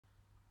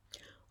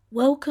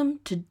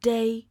Welcome to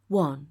Day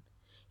 1.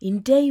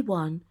 In Day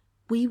 1,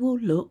 we will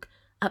look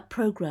at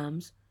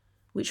programs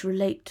which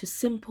relate to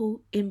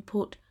simple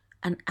input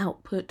and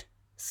output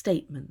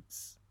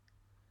statements.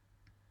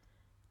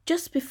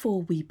 Just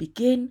before we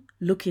begin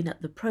looking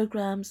at the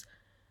programs,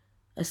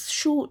 a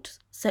short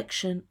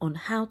section on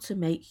how to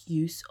make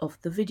use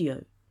of the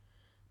video.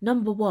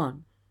 Number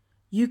 1,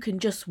 you can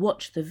just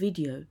watch the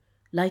video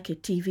like a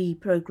TV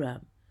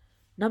program.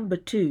 Number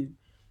 2,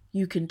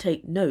 you can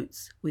take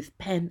notes with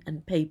pen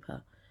and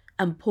paper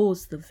and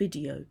pause the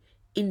video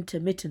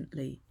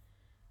intermittently.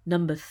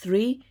 Number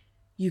 3,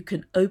 you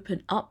can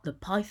open up the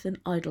Python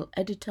idle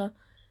editor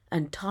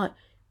and type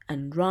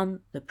and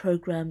run the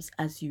programs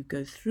as you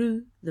go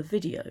through the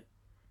video.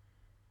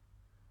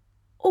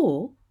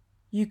 Or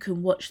you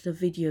can watch the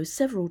video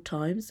several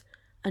times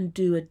and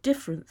do a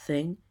different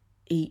thing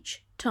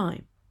each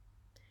time.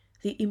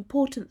 The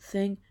important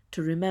thing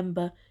to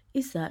remember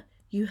is that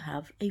you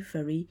have a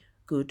very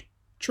good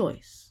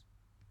choice.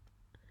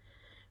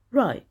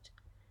 Right,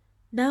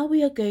 now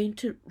we are going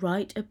to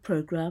write a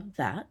program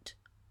that,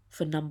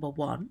 for number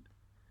 1,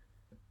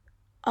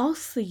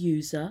 asks the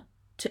user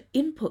to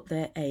input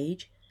their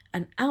age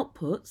and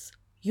outputs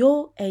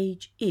your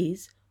age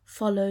is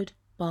followed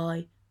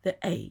by the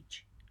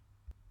age.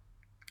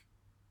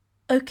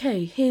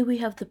 Okay, here we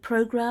have the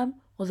program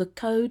or the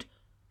code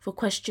for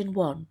question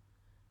 1.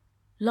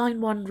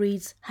 Line 1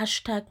 reads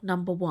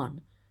number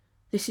 1.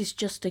 This is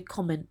just a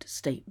comment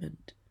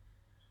statement.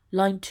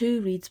 Line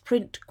 2 reads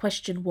print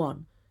question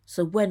 1.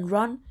 So when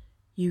run,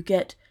 you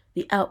get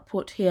the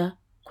output here,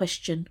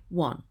 question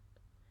 1.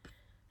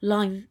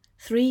 Line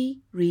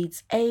 3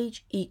 reads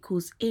age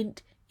equals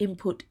int,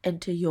 input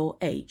enter your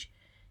age.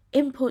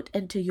 Input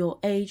enter your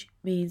age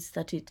means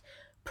that it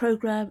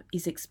program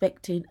is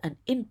expecting an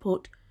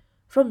input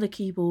from the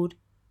keyboard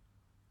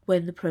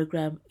when the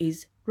program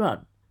is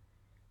run.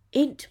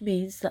 Int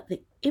means that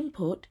the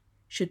input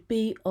should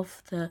be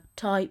of the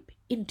type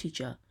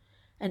integer.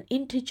 An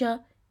integer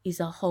is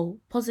a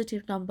whole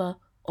positive number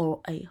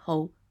or a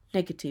whole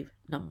negative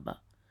number.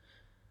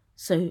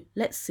 So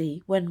let's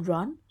see, when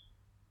run,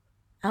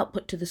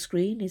 output to the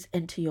screen is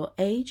enter your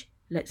age.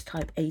 Let's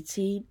type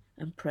 18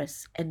 and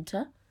press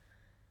enter.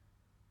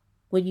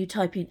 When you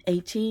type in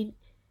 18,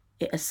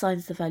 it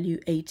assigns the value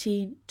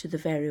 18 to the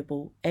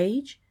variable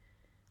age.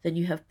 Then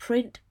you have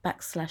print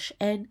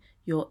 \n,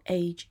 your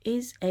age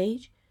is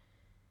age.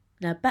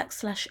 Now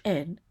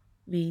 \n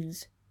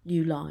means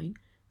new line,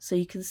 so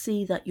you can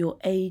see that your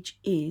age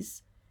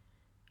is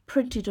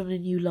printed on a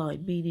new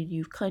line, meaning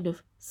you've kind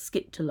of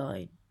skipped a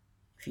line,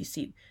 if you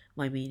see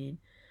my meaning.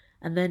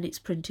 And then it's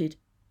printed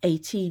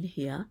 18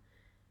 here.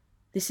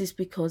 This is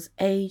because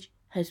age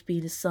has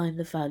been assigned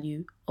the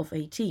value of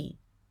 18.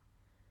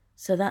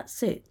 So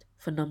that's it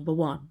for number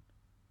 1.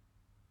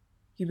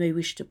 You may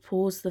wish to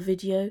pause the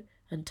video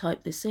and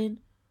type this in,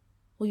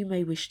 or you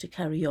may wish to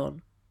carry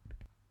on.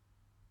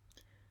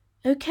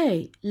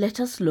 Okay, let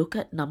us look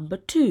at number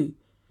 2,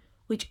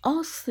 which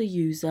asks the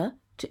user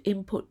to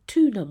input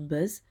 2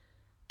 numbers,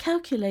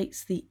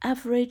 calculates the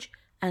average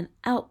and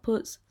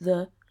outputs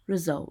the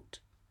result.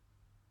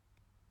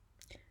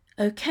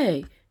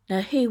 Okay, now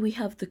here we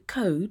have the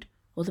code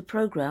or the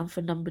program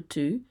for number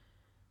 2.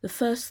 The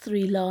first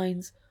 3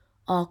 lines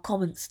are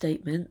comment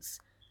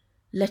statements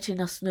letting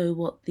us know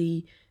what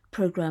the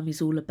program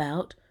is all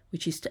about,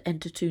 which is to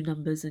enter 2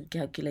 numbers and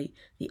calculate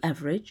the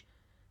average.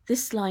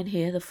 This line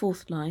here, the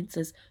 4th line,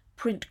 says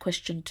print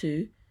question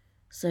 2.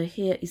 So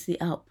here is the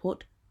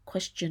output,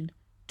 question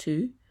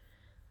 2.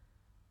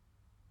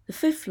 The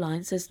 5th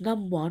line says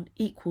num1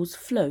 equals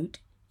float,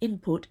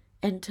 input,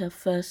 enter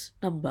first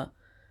number.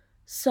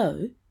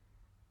 So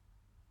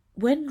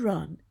when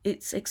run,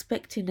 it's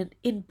expecting an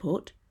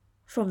input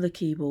from the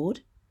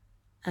keyboard,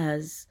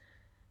 as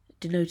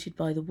denoted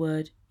by the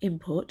word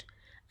input,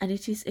 and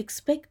it is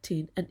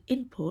expecting an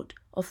input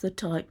of the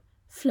type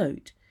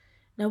float.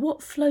 Now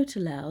what float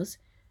allows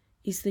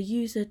is the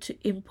user to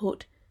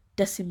input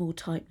decimal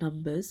type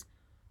numbers.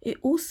 It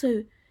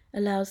also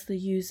allows the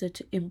user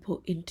to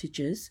input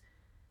integers,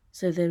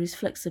 so there is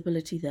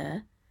flexibility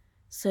there.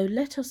 So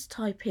let us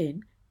type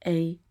in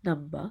a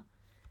number,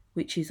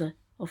 which is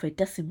of a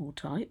decimal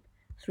type,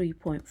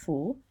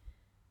 3.4,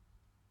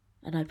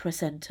 and I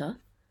press enter.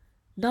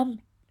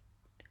 And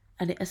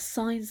it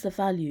assigns the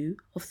value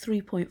of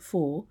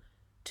 3.4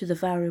 to the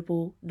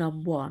variable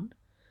num1.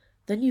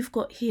 Then you've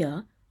got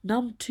here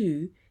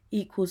num2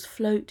 equals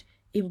float,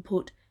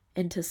 input,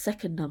 enter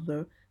second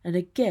number, and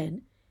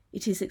again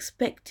it is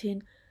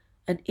expecting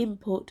an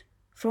input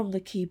from the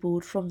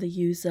keyboard from the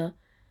user,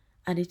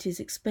 and it is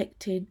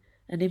expecting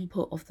an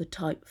input of the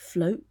type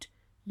float,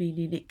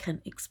 meaning it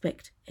can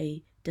expect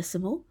a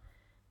decimal.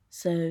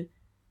 So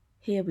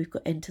here we've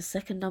got enter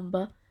second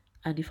number,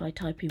 and if I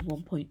type in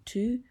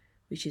 1.2,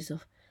 which is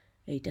of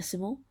a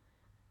decimal,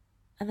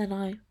 and then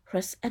I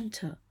press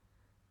enter.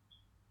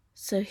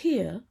 So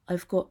here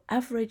I've got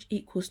average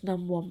equals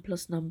num1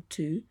 plus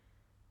num2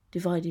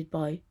 divided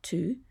by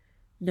 2.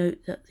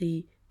 Note that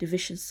the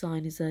division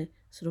sign is a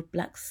sort of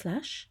black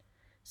slash,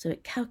 so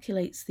it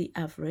calculates the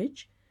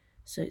average.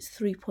 So it's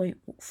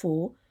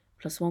 3.4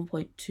 plus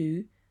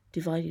 1.2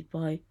 divided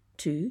by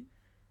 2,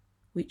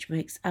 which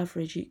makes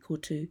average equal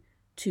to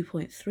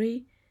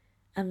 2.3.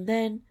 And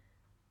then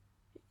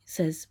it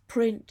says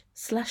print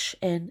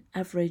 /n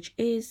average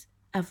is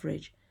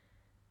average.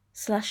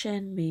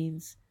 /n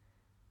means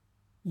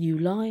new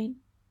line,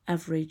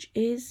 average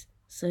is.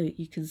 So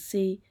you can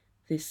see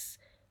this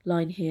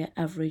line here,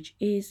 average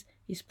is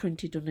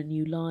printed on a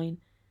new line,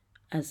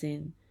 as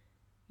in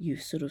you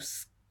sort of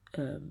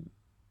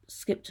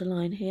skipped a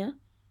line here.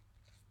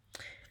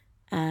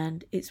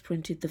 And it's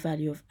printed the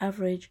value of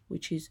average,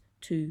 which is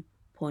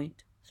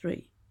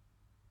 2.3.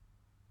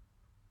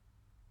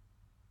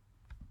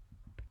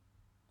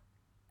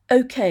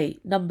 Okay,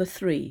 number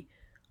 3.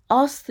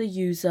 Ask the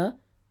user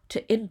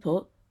to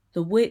input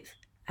the width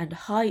and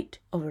height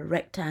of a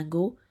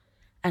rectangle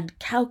and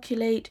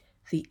calculate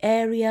the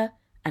area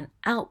and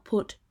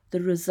output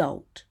the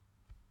result.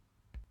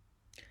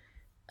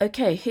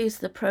 Okay, here's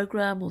the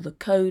program or the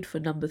code for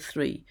number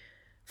 3.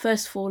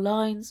 First 4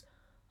 lines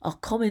are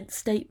comment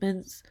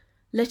statements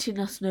letting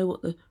us know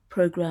what the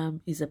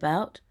program is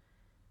about.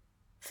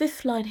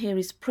 5th line here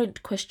is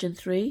print question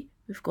 3.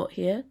 We've got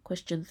here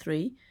question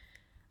 3.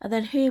 And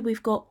then here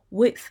we've got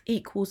width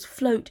equals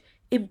float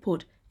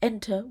input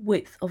enter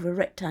width of a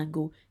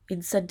rectangle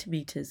in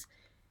centimetres.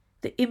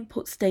 The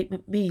input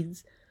statement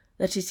means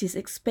that it is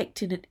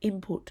expecting an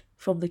input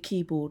from the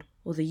keyboard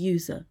or the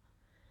user,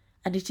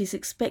 and it is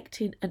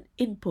expecting an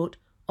input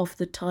of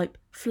the type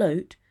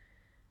float,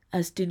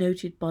 as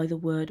denoted by the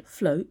word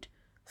float.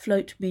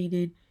 Float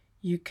meaning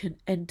you can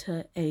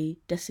enter a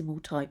decimal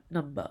type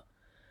number.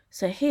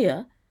 So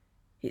here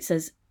it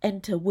says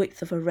enter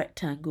width of a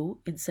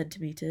rectangle in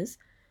centimetres.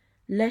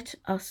 Let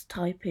us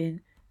type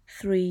in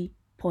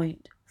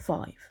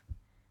 3.5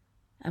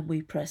 and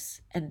we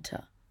press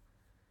enter.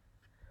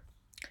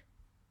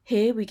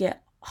 Here we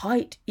get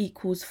height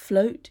equals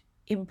float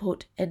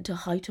input enter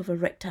height of a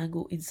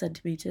rectangle in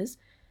centimetres.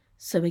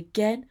 So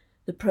again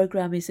the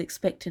program is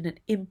expecting an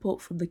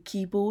input from the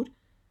keyboard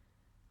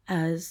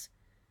as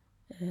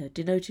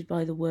denoted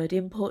by the word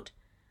input,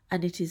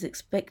 and it is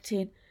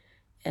expecting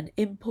an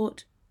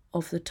input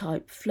of the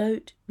type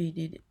float,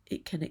 meaning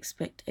it can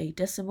expect a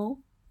decimal.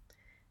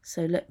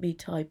 So let me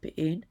type it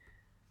in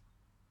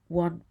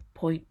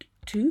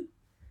 1.2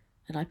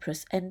 and I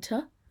press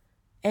enter.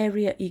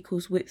 Area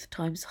equals width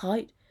times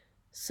height,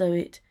 so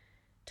it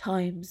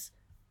times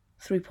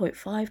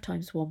 3.5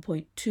 times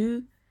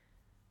 1.2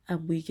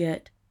 and we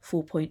get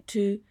 4.2,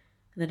 and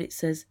then it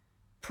says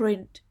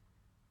print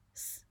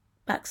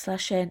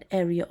 /n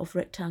area of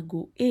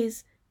rectangle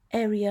is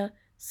area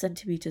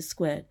centimetres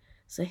squared.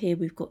 So here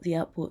we've got the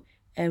output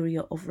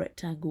area of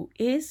rectangle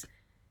is,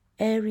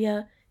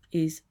 area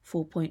is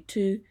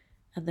 4.2,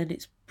 and then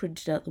it's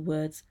printed out the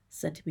words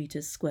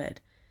centimetres squared.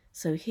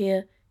 So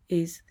here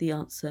is the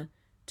answer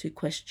to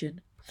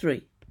question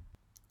 3.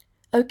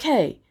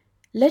 Okay,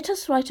 let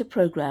us write a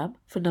program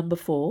for number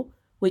 4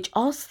 which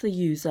asks the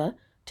user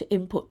to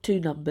input 2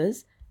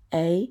 numbers,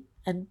 A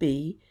and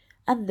B,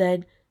 and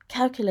then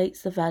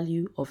calculates the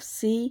value of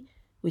C,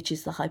 which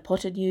is the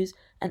hypotenuse,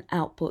 and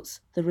outputs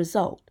the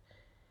result.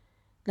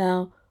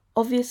 Now,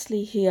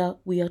 obviously here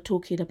we are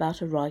talking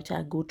about a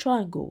right-angled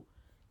triangle.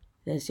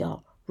 There's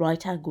your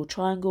right-angled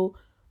triangle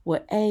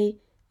where A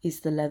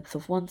is the length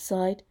of one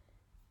side,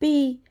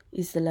 B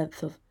is the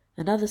length of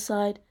another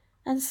side,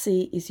 and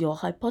C is your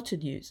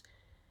hypotenuse.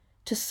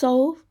 To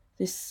solve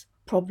this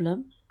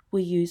problem,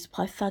 we use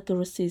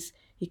Pythagoras'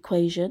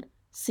 equation,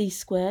 C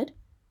squared,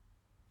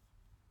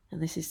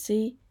 and this is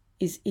C,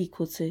 is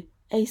equal to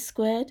A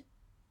squared,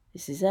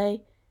 this is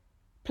A,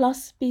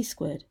 plus B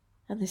squared,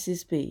 and this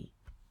is B.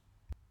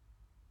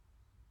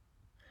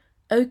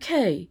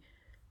 Okay,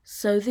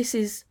 so this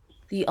is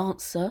the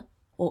answer,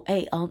 or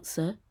a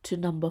answer, to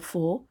number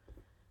 4.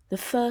 The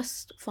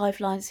first 5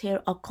 lines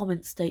here are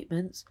comment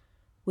statements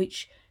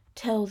which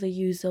tell the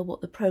user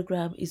what the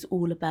program is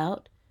all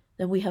about.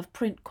 Then we have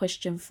print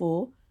question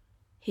 4.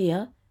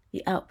 Here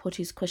the output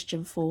is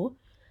question 4.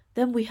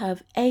 Then we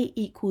have A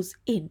equals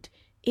int,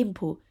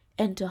 input,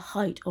 enter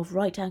height of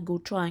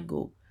right-angled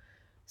triangle.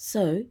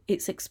 So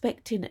it's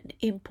expecting an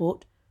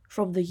input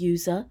from the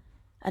user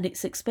and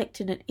it's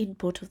expecting an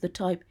input of the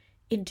type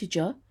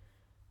integer.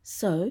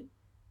 So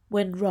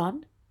when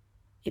run,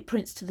 it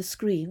prints to the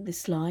screen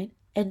this line,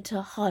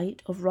 enter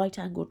height of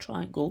right-angled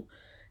triangle.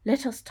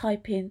 Let us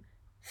type in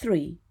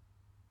 3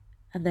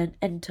 and then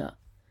enter.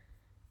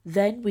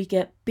 Then we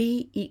get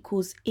B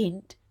equals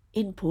int,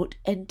 input,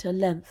 enter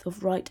length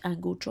of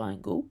right-angled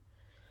triangle.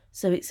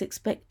 So it's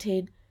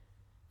expecting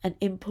an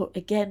input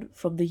again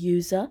from the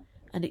user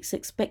and it's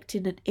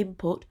expecting an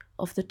input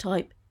of the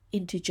type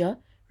integer.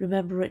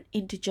 Remember, an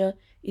integer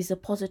is a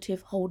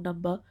positive whole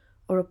number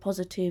or a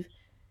positive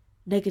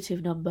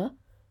negative number.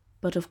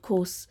 But of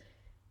course,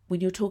 when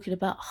you're talking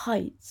about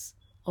heights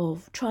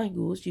of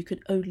triangles, you can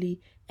only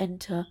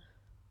enter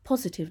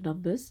positive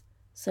numbers.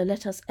 So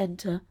let us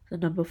enter the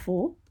number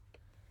 4.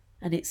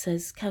 And it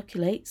says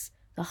calculates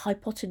the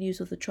hypotenuse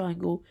of the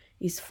triangle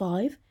is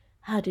 5.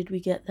 How did we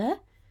get there?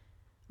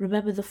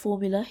 Remember the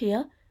formula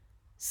here.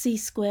 c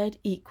squared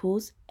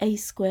equals a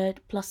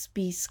squared plus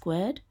b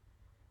squared.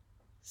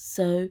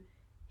 So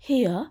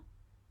here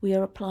we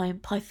are applying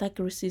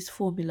Pythagoras'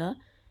 formula.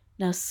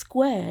 Now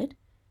squared,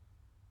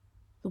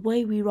 the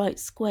way we write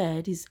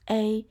squared is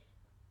a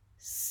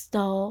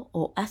star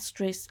or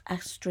asterisk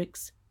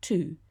asterisk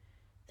 2.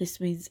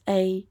 This means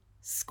a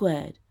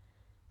squared.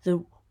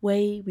 The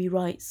way we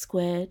write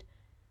squared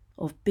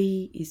of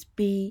b is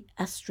b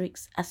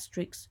asterisk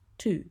asterisk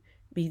 2,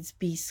 means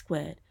b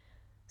squared.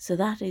 So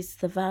that is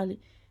the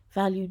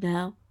value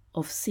now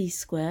of c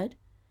squared.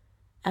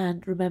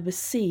 And remember,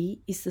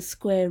 c is the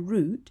square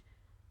root.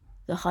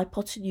 The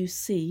hypotenuse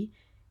c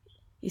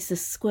is the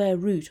square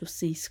root of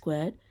c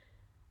squared.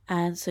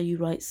 And so you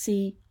write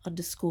c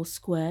underscore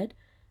squared.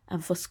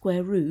 And for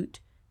square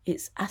root,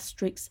 it's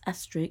asterisk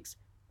asterisk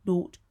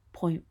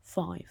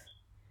 0.5.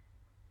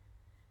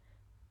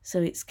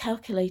 So it's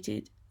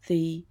calculated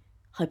the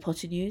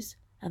hypotenuse,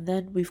 and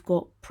then we've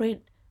got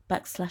print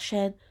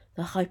 \n,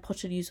 the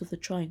hypotenuse of the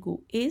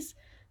triangle is,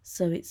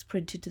 so it's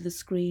printed to the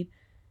screen.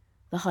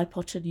 The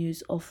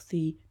hypotenuse of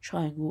the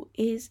triangle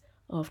is,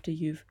 after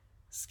you've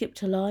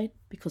skipped a line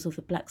because of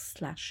the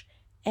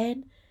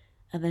 \n,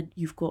 and then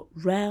you've got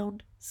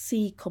round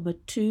c,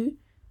 2,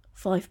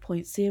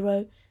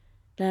 5.0.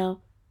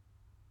 Now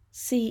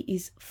c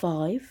is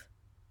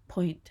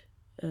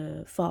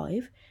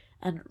 5.5,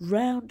 and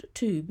round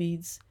 2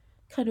 means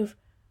kind of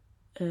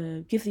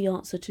give the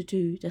answer to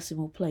 2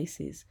 decimal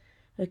places.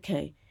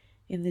 Okay,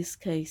 in this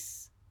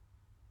case,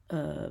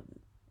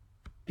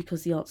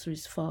 because the answer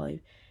is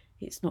 5,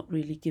 it's not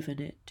really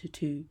given it to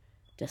 2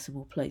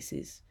 decimal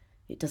places.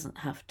 It doesn't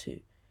have to,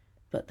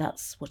 but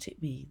that's what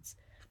it means.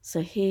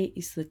 So here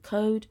is the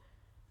code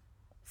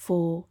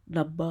for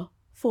number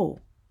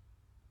 4.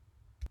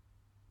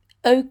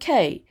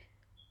 Okay,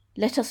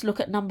 let us look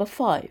at number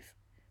 5.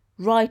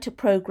 Write a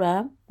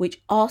program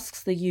which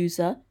asks the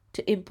user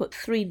to input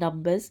 3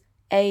 numbers,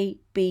 A,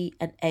 B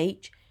and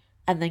H,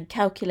 and then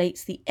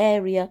calculates the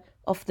area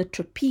of the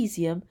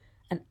trapezium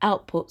and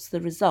outputs the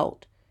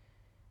result.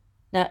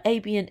 Now A,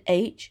 B and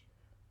H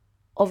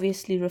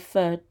obviously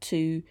refer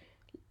to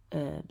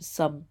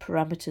some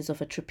parameters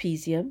of a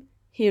trapezium.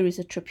 Here is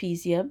a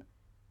trapezium.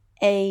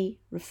 A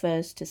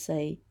refers to,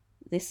 say,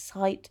 this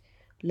height,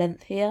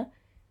 length here.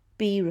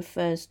 B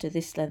refers to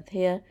this length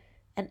here.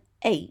 And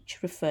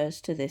H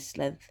refers to this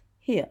length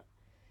here.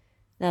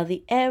 Now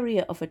the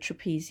area of a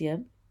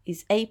trapezium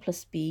is A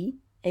plus B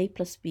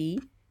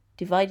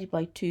divided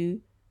by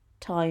 2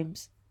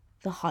 times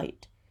the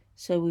height.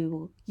 So we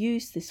will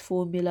use this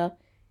formula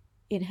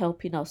in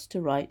helping us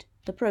to write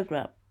the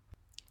program.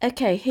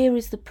 Okay, here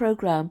is the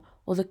program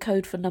or the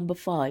code for number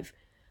 5.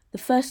 The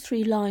first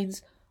 3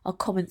 lines are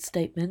comment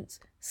statements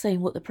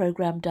saying what the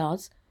program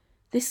does.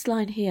 This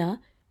line here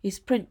is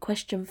print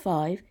question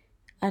 5,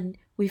 and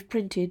we've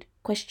printed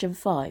question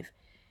 5.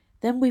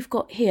 Then we've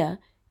got here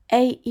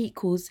A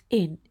equals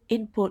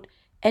input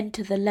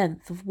enter the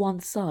length of one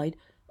side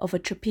of a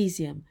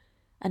trapezium,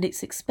 and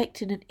it's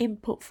expecting an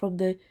input from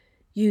the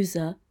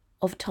user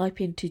of type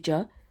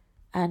integer,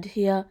 and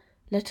here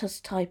let us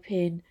type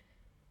in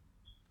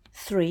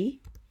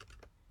 3.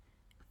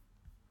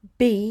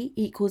 B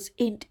equals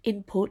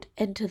input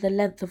enter the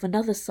length of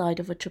another side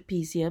of a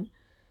trapezium,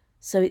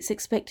 so it's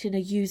expecting a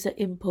user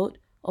input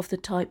of the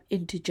type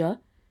integer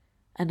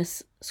and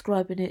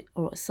ascribing it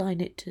or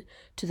assign it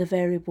to the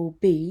variable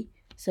b.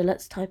 So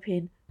let's type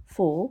in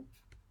 4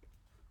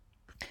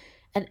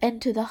 and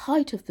enter the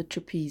height of the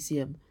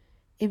trapezium.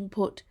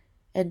 Input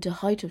enter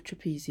height of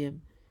trapezium.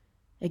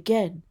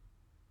 Again,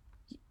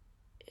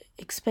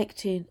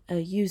 expecting a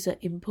user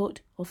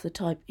input of the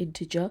type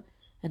integer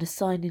and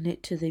assigning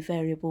it to the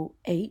variable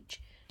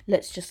h.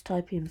 Let's just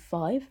type in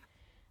 5,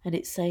 and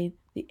it's saying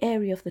the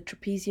area of the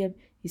trapezium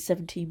is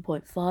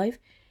 17.5.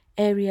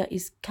 Area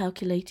is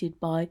calculated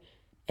by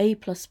a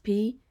plus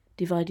p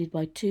divided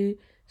by 2,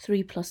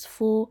 3 plus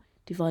 4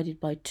 divided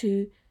by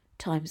 2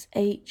 times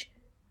h,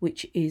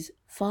 which is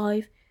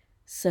 5.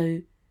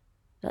 So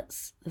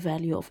that's the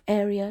value of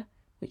area,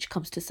 which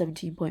comes to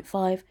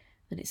 17.5.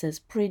 Then it says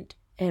print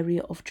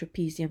area of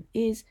trapezium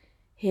is.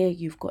 Here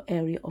you've got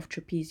area of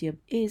trapezium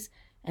is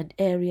and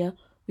area,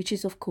 which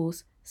is of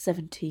course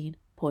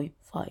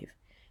 17.5.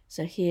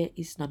 So here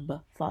is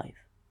number 5.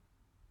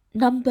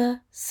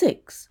 Number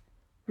 6.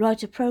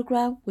 Write a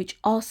program which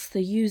asks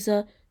the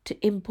user to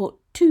input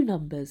 2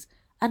 numbers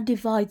and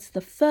divides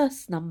the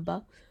first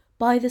number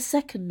by the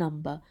second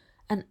number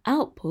and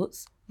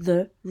outputs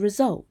the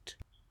result.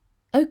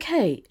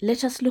 Okay,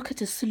 let us look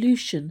at a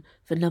solution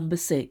for number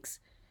 6.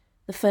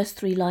 The first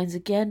 3 lines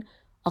again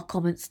are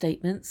comment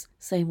statements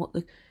saying what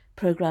the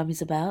program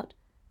is about.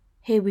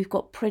 Here we've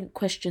got print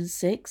question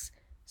 6,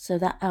 so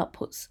that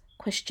outputs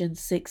question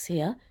 6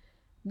 here.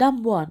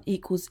 Num1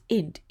 equals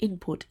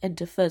input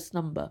enter first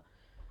number.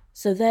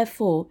 So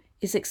therefore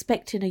is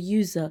expecting a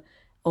user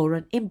or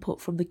an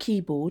input from the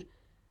keyboard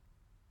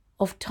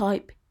of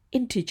type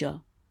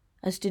integer,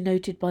 as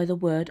denoted by the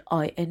word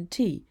int.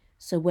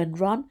 So when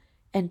run,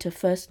 enter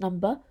first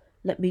number.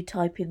 Let me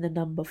type in the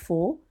number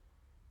 4.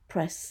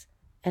 Press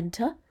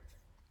enter.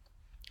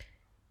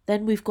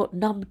 Then we've got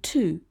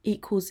num2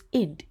 equals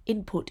int,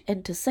 input,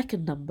 enter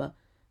second number.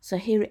 So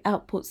here it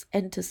outputs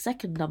enter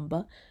second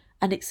number,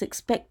 and it's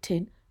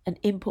expecting an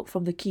input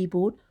from the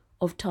keyboard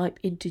of type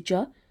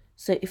integer.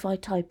 So if I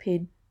type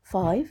in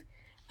 5,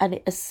 and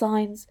it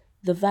assigns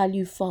the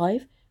value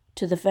 5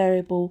 to the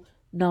variable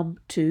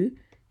num2,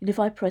 and if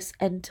I press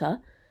enter,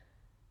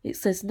 it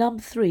says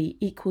num3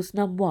 equals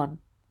num1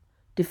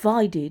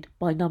 divided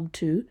by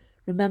num2.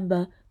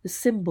 Remember, the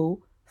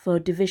symbol for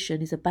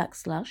division is a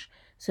backslash,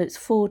 so it's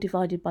 4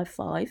 divided by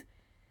 5,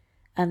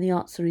 and the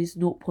answer is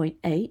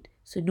 0.8.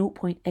 So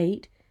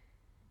 0.8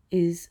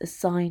 is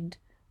assigned,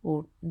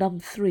 or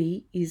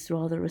num3 is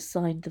rather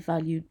assigned the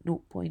value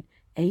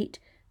 0.8.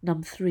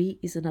 Num3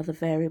 is another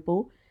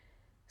variable.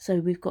 So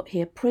we've got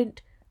here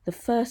print the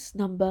first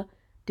number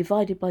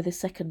divided by the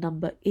second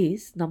number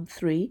is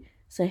num3.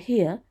 So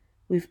here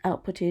we've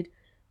outputted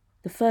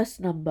the first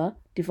number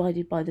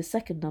divided by the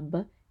second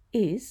number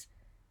is,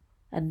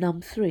 and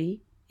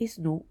num3 is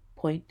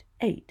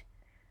 0.8.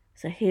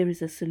 So here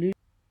is a solution.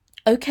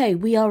 Okay,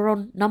 we are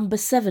on number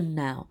 7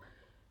 now,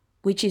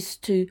 which is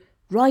to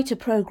write a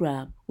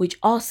program which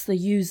asks the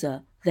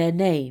user their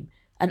name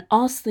and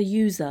asks the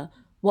user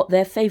what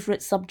their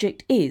favourite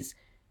subject is,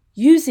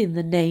 using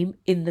the name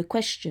in the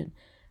question,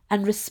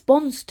 and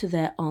responds to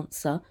their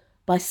answer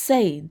by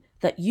saying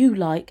that you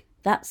like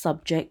that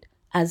subject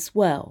as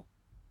well.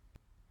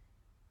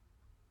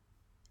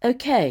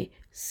 Okay,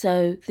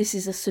 so this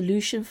is a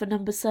solution for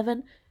number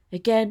 7.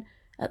 Again,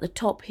 at the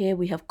top here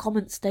we have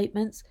comment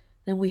statements,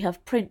 then we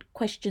have print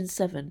question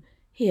 7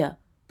 here,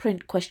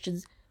 print question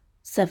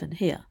 7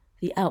 here,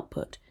 the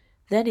output.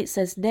 Then it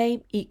says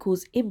name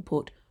equals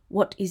input,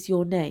 what is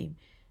your name?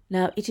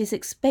 Now it is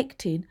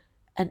expecting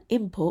an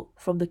input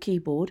from the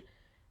keyboard,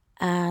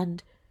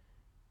 and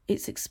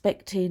it's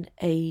expecting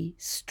a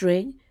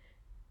string.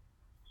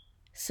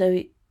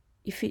 So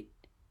if it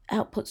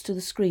outputs to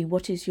the screen,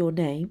 what is your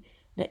name?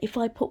 Now if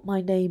I put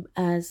my name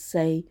as,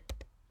 say,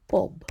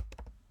 Bob,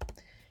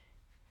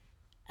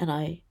 and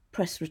I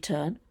press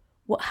return,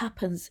 what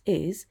happens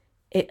is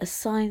it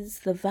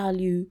assigns the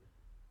value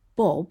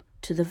Bob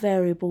to the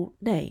variable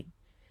name.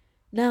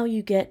 Now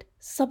you get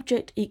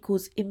subject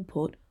equals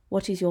input,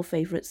 what is your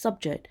favourite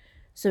subject?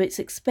 So it's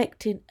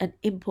expecting an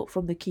input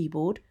from the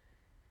keyboard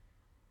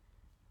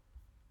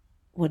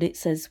when it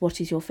says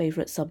what is your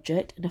favourite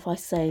subject. And if I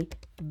say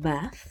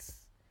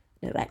maths,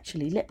 no,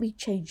 actually let me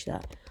change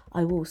that.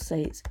 I will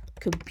say it's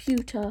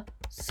computer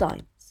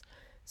science.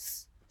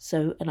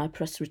 So, and I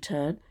press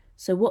return.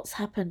 So what's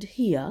happened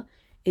here,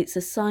 it's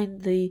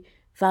assigned the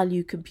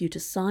value computer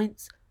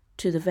science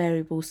to the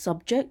variable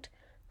subject.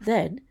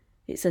 Then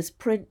it says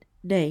print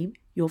name,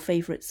 your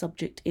favourite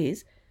subject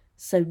is.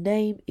 So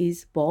name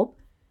is Bob.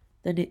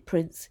 Then it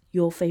prints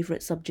your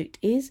favourite subject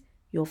is,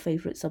 your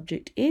favourite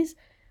subject is.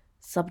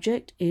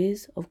 Subject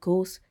is, of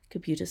course,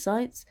 computer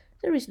science.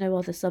 There is no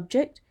other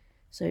subject.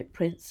 So it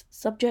prints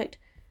subject,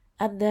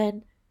 and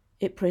then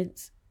it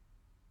prints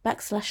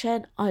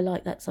 \n, I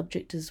like that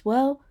subject as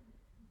well.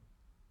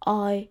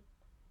 I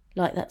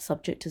like that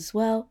subject as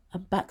well,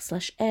 and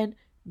 \n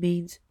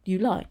means new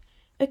line.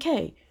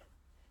 Okay,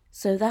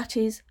 so that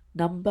is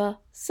number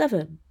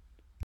 7.